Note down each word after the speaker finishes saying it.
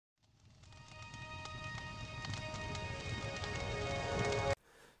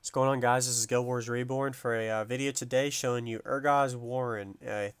What's going on, guys? This is GWReborn for a video today showing you Urgoz Warren,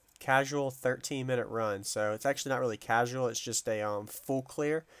 a casual 13-minute run. So it's actually not really casual, it's just a full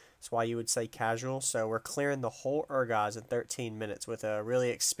clear. That's why you would say casual. So we're clearing the whole Urgoz in 13 minutes with a really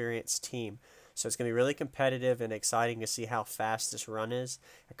experienced team. So it's going to be really competitive and exciting to see how fast this run is.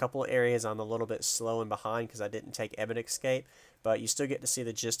 A couple of areas I'm a little bit slow and behind because I didn't take Ebon Escape, but you still get to see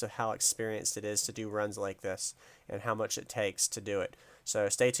the gist of how experienced it is to do runs like this and how much it takes to do it. So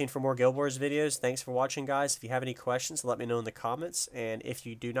stay tuned for more Guild Wars videos. Thanks for watching, guys. If you have any questions, let me know in the comments. And if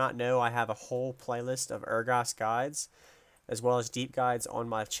you do not know, I have a whole playlist of Urgoz guides as well as deep guides on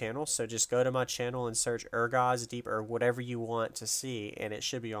my channel. So just go to my channel and search Urgoz deep or whatever you want to see, and it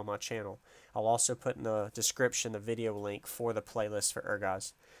should be on my channel. I'll also put in the description the video link for the playlist for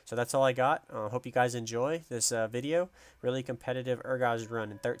Urgoz. So that's all I got. Hope you guys enjoy this video. Really competitive Urgoz run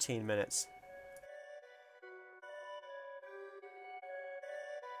in 13 minutes.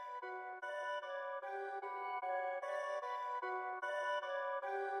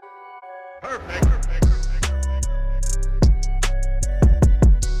 Perfect.